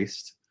less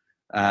waste.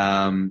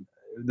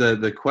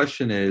 The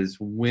question is,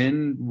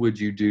 when would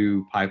you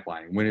do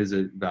pipelining? When is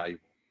it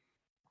valuable?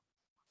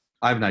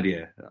 I have an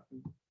idea.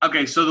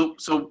 Okay, so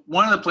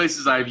one of the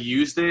places I've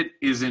used it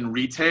is in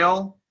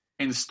retail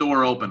and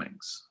store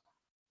openings.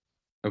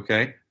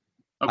 Okay.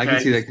 I can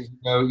see that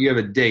because you have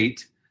a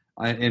date.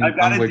 I've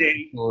got a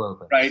date,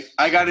 right?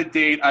 I got a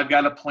date. I've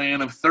got a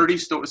plan of 30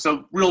 stores.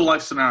 So real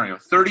life scenario,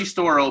 30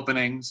 store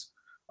openings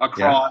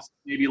across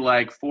maybe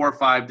like 4 or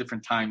 5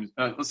 different times.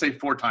 Let's say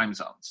 4 time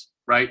zones,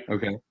 right?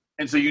 Okay.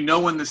 And so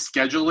when the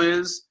schedule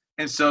is,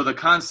 and so the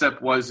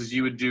concept is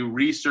you would do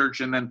research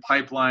and then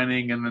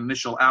pipelining and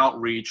initial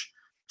outreach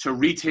to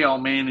retail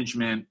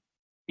management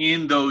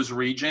in those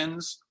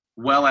regions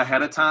well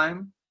ahead of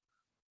time.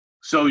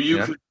 So you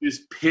could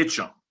just pitch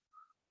them,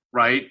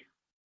 right?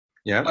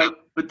 Yeah.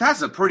 But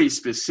that's a pretty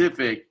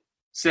specific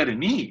set of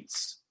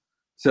needs.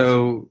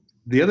 So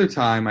the other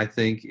time I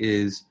think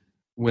is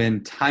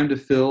when time to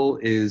fill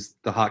is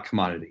the hot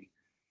commodity.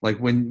 Like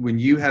when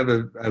you have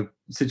a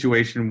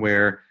situation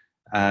where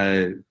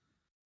downtime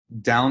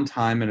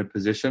in a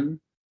position,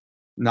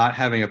 not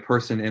having a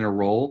person in a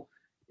role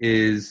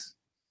is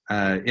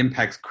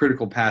impacts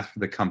critical path for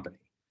the company.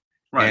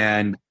 Right.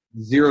 And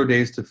 0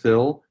 days to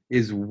fill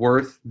is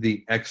worth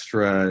the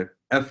extra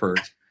effort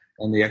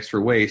and the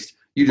extra waste.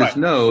 You just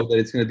know that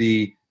it's going to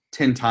be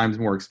 10 times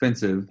more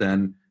expensive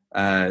than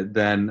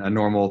a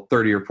normal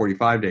 30 or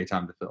 45 day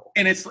time to fill.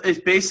 And it's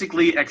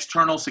basically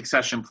external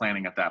succession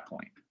planning at that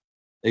point.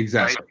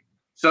 Exactly.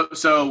 Right?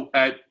 So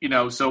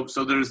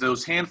there's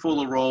those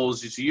handful of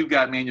roles. So you've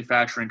got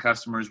manufacturing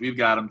customers, we've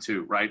got them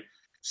too, right?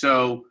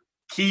 So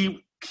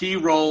key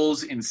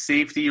roles in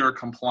safety or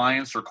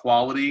compliance or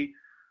quality,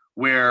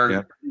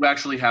 where you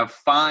actually have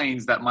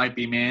fines that might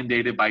be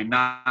mandated by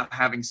not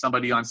having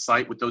somebody on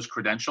site with those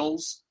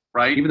credentials,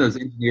 right? Even those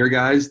engineer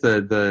guys,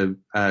 the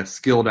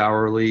skilled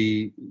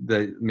hourly,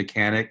 the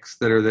mechanics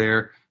that are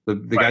there, the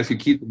guys who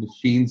keep the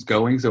machines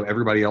going so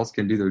everybody else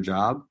can do their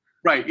job.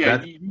 Right. Yeah.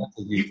 That's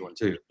a huge one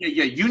too.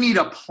 Yeah. You need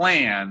a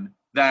plan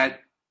that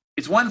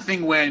it's one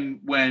thing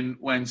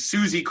when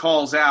Susie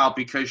calls out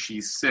because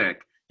she's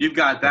sick. You've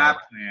got that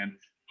plan.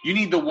 You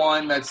need the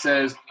one that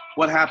says,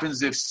 what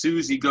happens if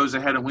Susie goes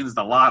ahead and wins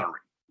the lottery?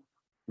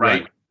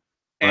 Right.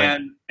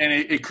 And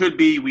it could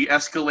be we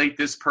escalate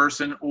this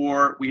person,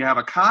 or we have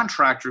a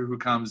contractor who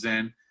comes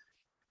in,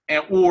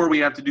 or we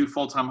have to do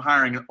full-time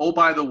hiring. And oh,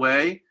 by the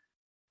way,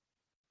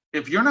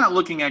 if you're not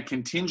looking at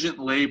contingent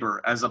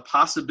labor as a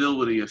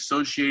possibility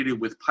associated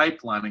with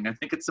pipelining, I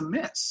think it's a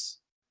miss.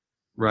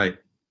 Right.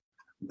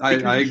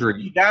 I agree. It should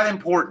be that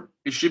important.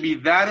 It should be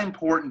that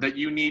important that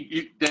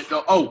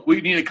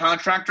we need a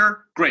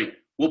contractor? Great.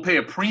 We'll pay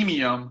a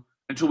premium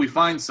until we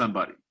find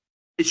somebody.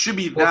 It should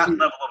be that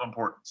level of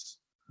importance.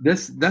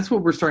 That's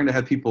what we're starting to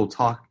have people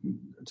talk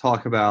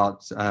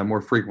about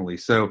more frequently.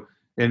 So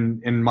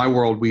in my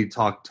world, we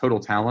talk total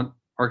talent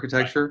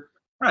architecture.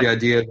 Right. The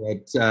idea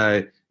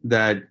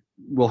that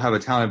we'll have a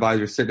talent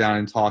advisor sit down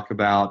and talk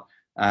about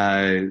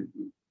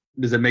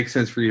does it make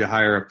sense for you to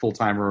hire a full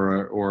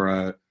timer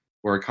or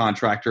a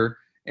contractor,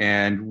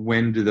 and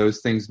when do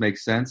those things make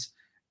sense?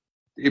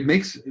 It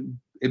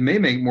may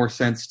make more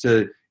sense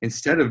to,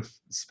 instead of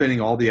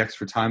spending all the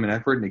extra time and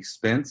effort and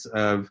expense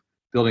of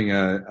building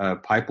a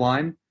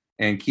pipeline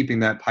and keeping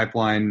that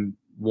pipeline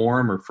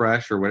warm or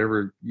fresh or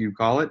whatever you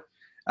call it,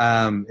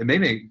 it may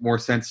make more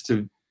sense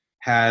to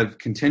have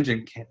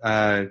contingent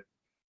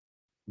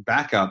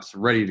backups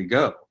ready to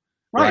go,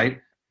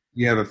 right?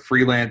 You have a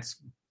freelance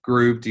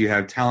group. Do you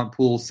have talent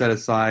pools set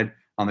aside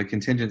on the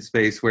contingent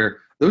space where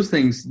those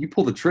things, you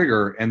pull the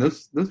trigger and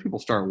those people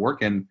start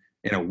working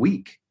in a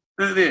week?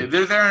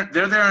 They're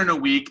there in a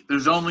week.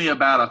 There's only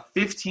about a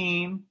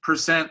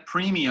 15%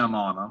 premium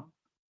on them.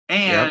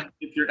 And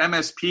if your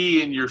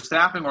MSP and your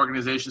staffing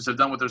organizations have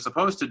done what they're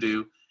supposed to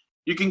do,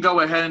 you can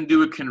go ahead and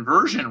do a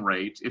conversion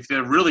rate. If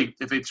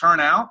they turn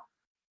out,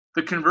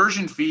 the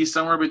conversion fee is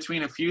somewhere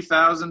between a few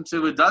thousand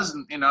to a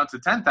dozen, to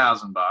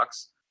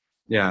 $10,000.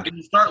 Yeah. And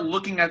you start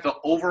looking at the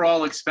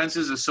overall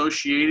expenses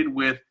associated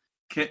with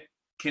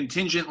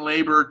contingent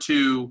labor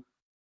to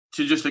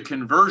just a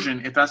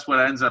conversion, if that's what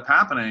ends up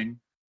happening,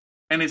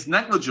 and it's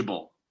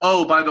negligible.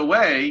 Oh, by the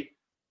way,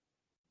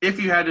 if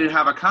you had to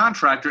have a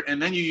contractor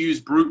and then you use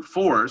brute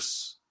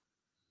force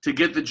to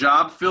get the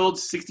job filled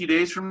 60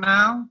 days from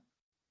now,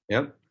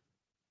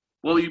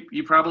 well,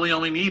 you probably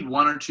only need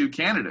one or two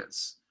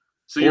candidates.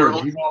 So your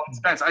overall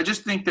expense. I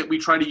just think that we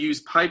try to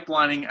use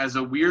pipelining as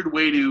a weird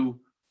way to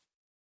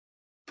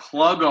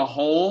plug a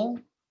hole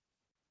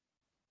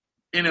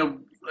in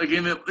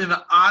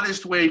the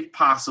oddest way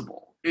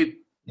possible.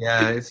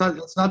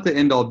 It's not the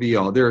end all be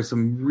all. There are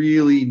some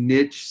really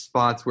niche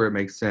spots where it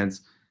makes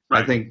sense.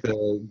 Right. I think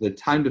the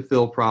time to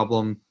fill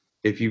problem,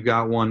 if you've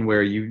got one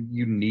where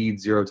you need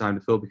zero time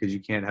to fill because you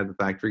can't have the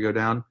factory go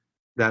down,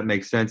 that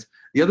makes sense.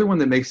 The other one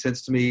that makes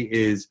sense to me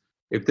is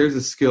if there's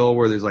a skill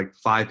where there's like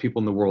 5 people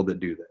in the world that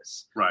do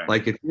this. Right.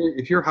 Like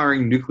if you're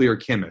hiring nuclear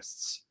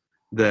chemists,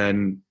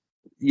 then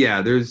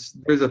there's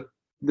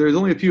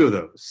only a few of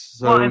those.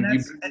 So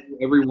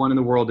everyone in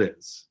the world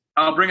is.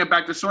 I'll bring it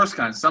back to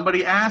SourceCon.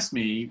 Somebody asked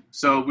me,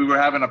 so we were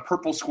having a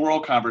purple squirrel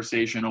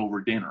conversation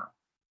over dinner,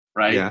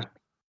 right? Yeah.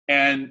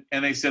 And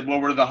they said,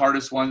 what were the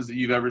hardest ones that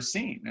you've ever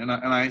seen? And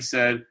I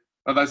said,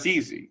 oh, that's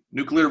easy.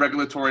 Nuclear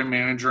regulatory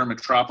manager in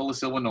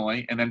Metropolis,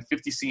 Illinois, and then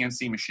 50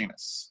 CNC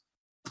machinists.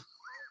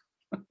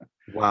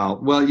 Wow.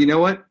 Well, you know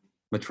what?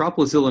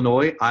 Metropolis,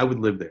 Illinois, I would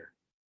live there.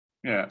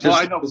 Yeah. Well,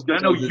 I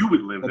know you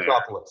would live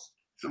Metropolis.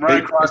 There.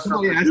 Right across if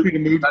somebody asked me to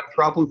move to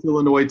Metropolis,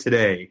 Illinois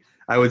today,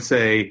 I would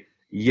say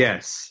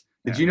yes.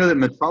 Did you know that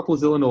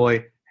Metropolis,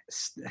 Illinois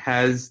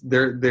has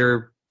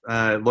their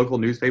local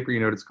newspaper? You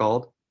know what it's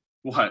called?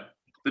 What?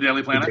 The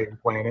Daily Planet? The Daily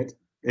Planet.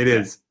 It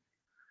is.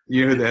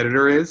 You know who the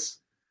editor is?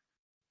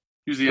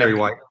 Who's the Perry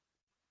editor? White.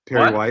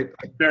 Perry White.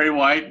 Perry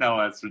White? No,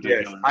 that's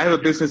ridiculous. Yes. I have a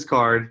business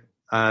card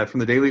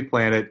from the Daily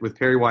Planet with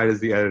Perry White as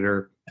the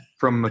editor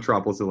from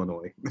Metropolis,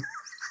 Illinois.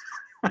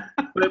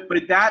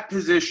 but that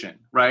position,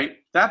 right?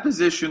 That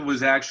position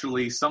was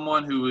actually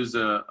someone who was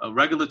a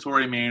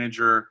regulatory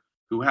manager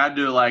who had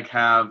to like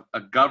have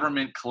a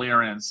government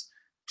clearance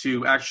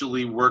to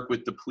actually work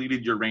with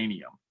depleted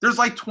uranium. There's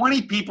like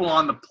 20 people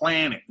on the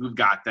planet who've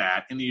got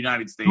that in the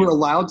United States. We're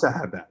allowed to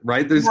have that,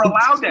 right? We're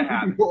allowed to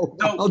have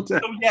it. So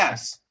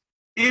yes,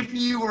 if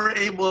you were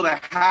able to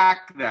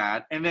hack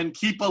that and then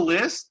keep a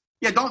list,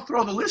 yeah, don't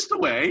throw the list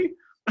away.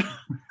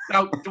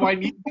 Now, do I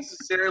need to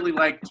necessarily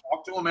like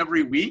talk to them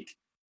every week?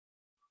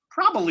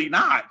 Probably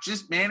not.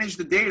 Just manage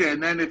the data,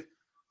 and then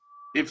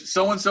if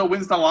so-and-so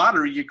wins the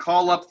lottery, you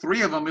call up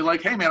 3 of them and be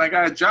like, hey, man, I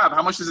got a job.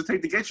 How much does it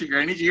take to get you here?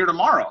 I need you here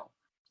tomorrow.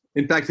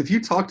 In fact, if you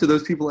talk to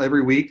those people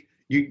every week,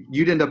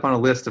 you'd end up on a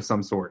list of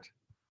some sort.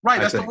 Right.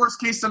 That's the worst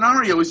case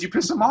scenario is you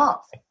piss them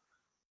off.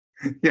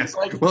 Yes.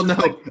 Well,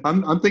 no,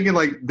 I'm thinking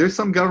like there's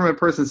some government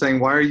person saying,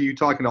 why are you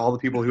talking to all the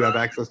people who have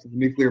access to the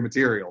nuclear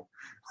material?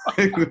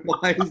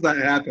 Why is that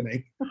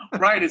happening?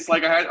 Right. It's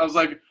like I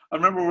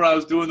remember when I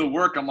was doing the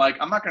work, I'm like,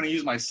 I'm not going to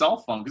use my cell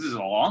phone because this is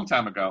a long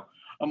time ago.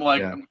 I'm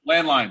like,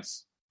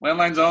 landlines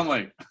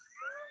only.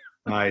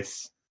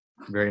 Nice.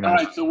 Very nice.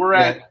 All right. So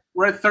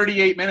we're at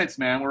 38 minutes,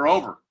 man. We're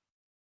over.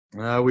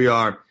 We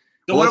are.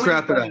 So let's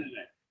wrap it up.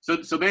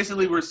 So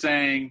basically we're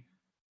saying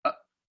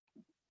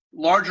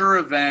larger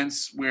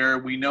events where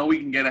we know we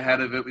can get ahead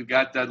of it. We've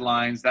got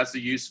deadlines. That's the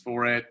use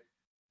for it.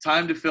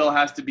 Time to fill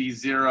has to be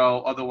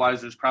 0.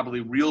 Otherwise, there's probably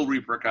real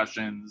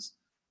repercussions.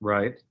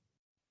 Right.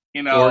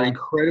 Or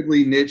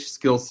incredibly niche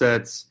skill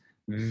sets.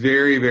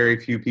 Very, very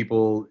few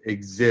people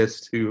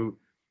exist who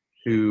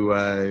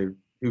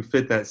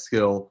fit that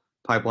skill.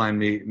 Pipeline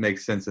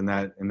makes sense in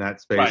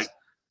that space. Right.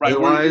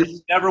 Otherwise,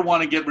 we never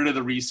want to get rid of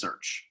the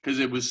research because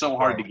it was so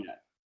hard to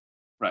get.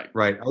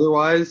 Right.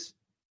 Otherwise,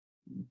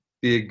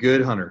 be a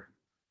good hunter.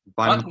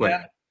 Find them quick.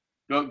 Man.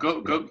 Go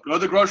to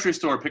the grocery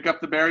store. Pick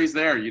up the berries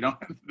there.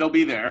 They'll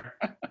be there.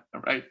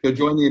 Right. Go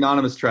join the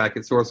anonymous track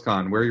at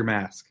SourceCon. Wear your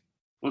mask.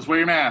 Let's wear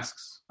your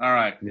masks. All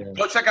right. Yeah.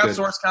 Go check out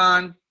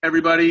SourceCon,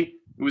 everybody.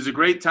 It was a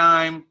great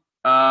time.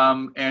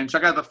 And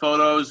check out the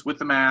photos with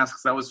the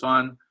masks. That was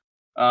fun.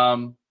 What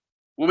are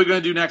we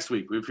going to do next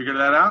week? We figured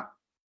that out?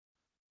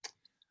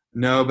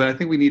 No, but I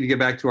think we need to get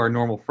back to our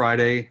normal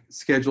Friday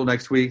schedule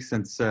next week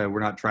since we're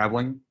not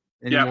traveling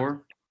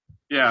anymore.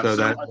 Yeah,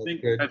 so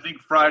I think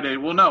Friday.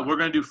 Well, no, we're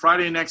going to do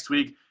Friday next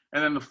week,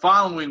 and then the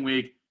following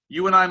week,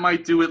 you and I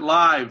might do it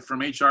live from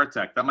HR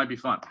Tech. That might be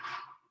fun.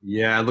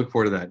 Yeah, I look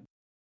forward to that.